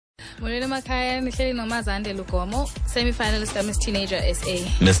Molweni emakhaya nihleli noMazande Lugomo, semi-finalist Miss Teenager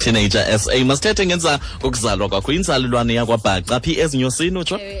SA. Miss Teenager SA masithethe ngenza ukuzalwa kwakho inzalelwane yakwaBhaca phi ezinyosini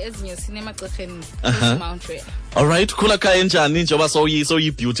utsho? Ezinyosini emagqirheni Mount Rare. Alright, khula khaya njani njengoba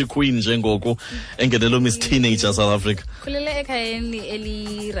soyi beauty queen njengoku engenelo Miss Teenager South Africa? Khulele ekhayeni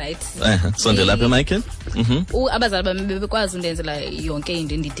eli right. Sondela lapha eMichael. Abazali bami bebekwazi undenzela yonke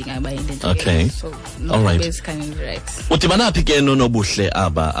into endidinga uba into. Okay. So alright. Basically right. Udibana phi ke nobuhle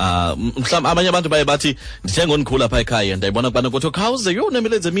aba mhlawumbe abanye abantu baye bathi ndithe ngonikhula pha ekhaya ndayibona ukubana kuthi khawuze yho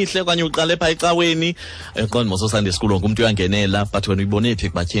nemilenze emihle okanye uqale pha ecaweni qonda moso Sunday school wonke umuntu uyangenela but wena uyibone phi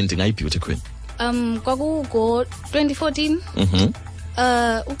kubatyhini ndingayi beauty queen? Kwakugo 2014.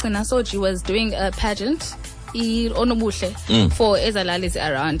 Ugcina Soji was doing a pageant onobuhle for ezalalis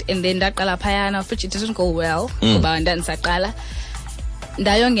around, and then ndaqala phayana which it didn't go well ngoba ndandisaqala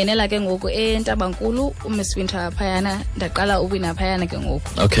ndayongenela ke ngoku eNtabankulu uMiss Winter phayana ndaqala uwina phayana ke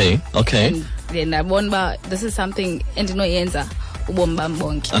ngoku. Okay. And then ndabona ba this is something endinoyenza ubomi bami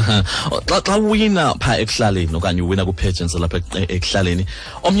bonke. Xa wina pha ekuhlaleni okanye uwina ku-pageants lapha ekuhlaleni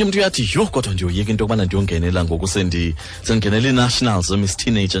omnye umuntu uyathi yho kodwa ndiyoyika into yokubana ndiyongenela ngoku sendingenela i-nationals Miss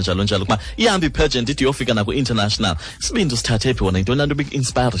Teenager njalo njalo kuba ihambe i-pageant ithi yofika naku-international sibindi usithathe phi wona into lanto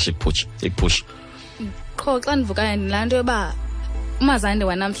bik-inspirishe ikupush qho xa ndivukayo ndilaa nto yoba uMazande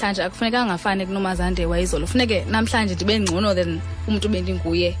wanamhlanje akufuneka angafani kunoMazande wayizolo, funeke namhlanje ndibe ngcono than umuntu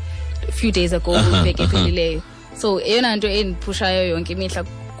bendinguye a few days ago iveki ephelileyo. So eyona nto endiphushayo yonke imihla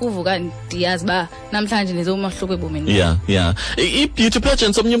kuvuka ndiyazi ba namhlanje nize umahluko ebomini. Yeah. I-beauty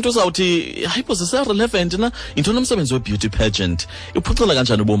pageant omnye umuntu uzawuthi hayi bo zise-relevant na into nomsebenzi we-beauty pageant iphucula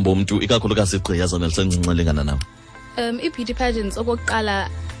kanjani ubomi bomntu ikakhulukazi igqiyazana lisencincelengana nawe? I-beauty pageants okokuqala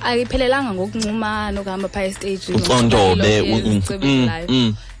ayiphelelanga ngokuncumana okuhamba phaa estage ucondole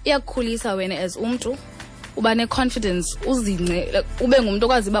iyakukhulisa wena as umntu uba ne-confidence uzingce ube ngumuntu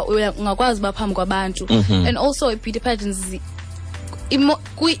okwazi uba ungakwazi uba phambi kwabantu. And also i-beauty pageants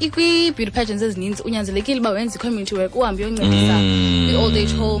kwi-beauty pageants ezininzi unyanzelekile uba wenza i-community work uhambe uyoncedisa i-old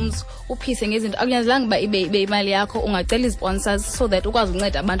age homes uphise ngezinto akunyanzelanga uba ibe imali yakho ungacela i-sponsors so that ukwazi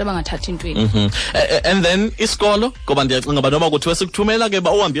ukunceda abantu abangathathi ntweni. And then isikolo ngoba ndiyacinga uba noma kuthiwe sikuthumela ke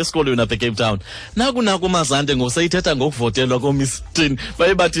ba uhambe esikolweni apha eCape Town naku uMazande ngoseyithetha ngokuvotelwa koMiss Teen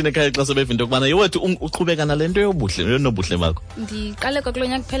baye bathini ekhaya xa sebeva into yokubana yewethu uqhubeka nale nto yonobuhle bakho? Ndiqale kwakulo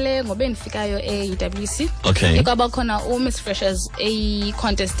nyaka kuphele ngoba endifikayo e-UWC. Okay. Ekwaba khona uMiss Freshers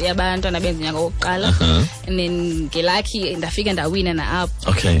contest yabantwana benza unyaka wokuqala and then ngelakhi ndafika ndawina na-up.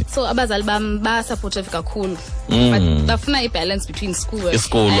 Okay. So abazali bami ba-supportive kakhulu but bafuna i-balance between schoolwork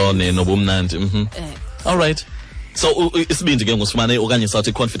isikolo nobumnandi. Alright. So isibindi ke ngusifumane okanye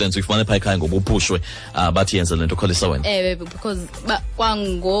sathi confidence uyifumane pha ekhaya ngoba uphushwe bathi yenze lento kholisa wena? Because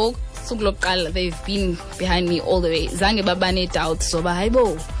kwangosuku lokuqala they've been behind me all the way, zange babane doubt soba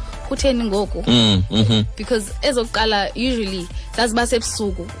hayibo kutheni ngoku because ezokuqala usually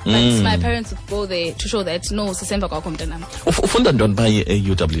zazibasebusuku but my parents would go there to show that no sisemva kwakho mntanami. Ufunda ntoni pha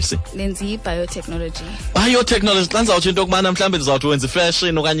e-UWC? Nenza i-biotechnology. Biotechnology xa ndizawutsho into yokubana mhlawumbe ndizawuthi wenza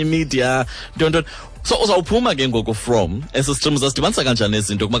i-fashion okanye media ntoni. So uzawuphuma ke ngoku from esi stream zasidibanisa kanjani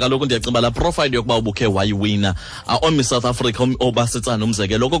ezinto kuba kaloku ndiyacinga la profile yokuba ubukhe wayiwina omi South Africa obasetsana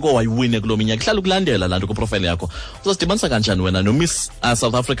umzekelo koko wayiwine kulo minyaka ihlala ukulandela laa nto kuprofile yakho uzasidibanisa kanjani wena noMiss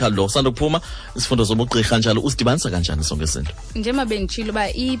South Africa lo sandokuphuma isifundo zobugqirha njalo usidibanisa kanjani sonke izinto? Njengoba benditshilo uba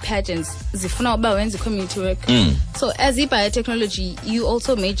ii-pageants zifuna uba wenze i-community work. So as i-biotechnology you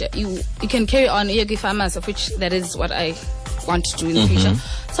also major you can carry on uye kwi-pharmacy of which that is what I want to do in the future.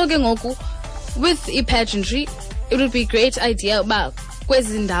 So ke ngoku with e-pageantry, it would be a great idea about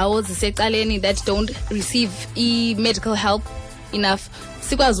kwezi ndawo zisecaleni that don't receive medical help enough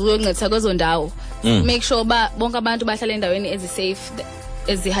sikwazi ukuyoncedisa kwezo ndawo, make sure ba bonke abantu bahlala endaweni ezi-safe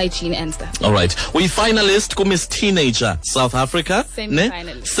as the hygiene and stuff. All right. We-finalist ku-Miss Teenager South Africa.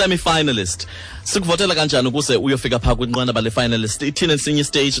 Semi-finalist. Sikuvotela kanjani ukuze uyofika phaa kwinqanaba le-finalist? Ithini esinye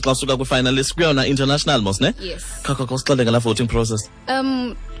stage xa usuka kwi-finalist kuyona international mos ne? Yes. Khakho sixele ngala voting process.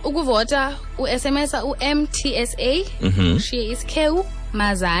 Ukuvota u-SMS u-MTSA shiye isikhewu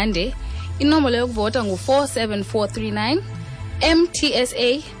Mazande, inombolo yokuvota ngu-47439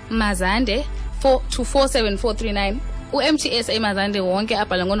 MTSA Mazande 4247439. U-MTSA Mazande wonke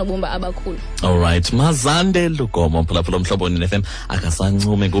abhala ngonobumba abakhulu. Alright, Mazande Lugomo phulaphula Mhlaboni FM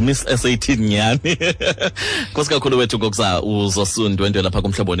akasancume nguMiss SAT nyani. Nkosi kakhulu wethu ngokuza uzosundwendwe lapha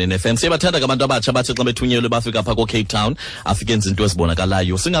kuMhlaboni FM. Siyabathanda abantu abatsha bathi xa bethunyelwe bafika pha ko-Cape Town afike enza into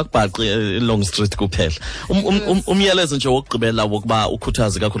ezibonakalayo singakubhaqi Long Street kuphela. Umyalezo nje wokugqibela wokuba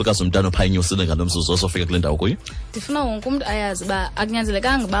ukhuthaze kakhulukazi umntana opha inyusile nganomzuzu osofika kule ndawo kuyo. Ndifuna wonke umuntu ayazi uba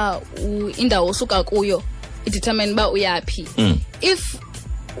akunyanzelekanga uba indawo osuka kuyo determine ba uyapi.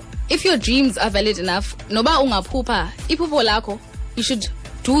 If if your dreams are valid enough, noba ungaphupha, iphupho lakho, you should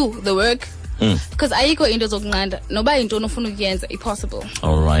do the work. Because ayikho into zokunqanda noba into onofuna ukuyenza possible.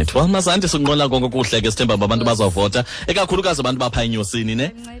 All right. Well, Mazande sinqola konke kuhle ke sithemba abantu bazavota ekakhulukazi abantu bapha enyosini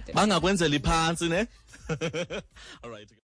ne bangakwenzela iphansi ne. All right.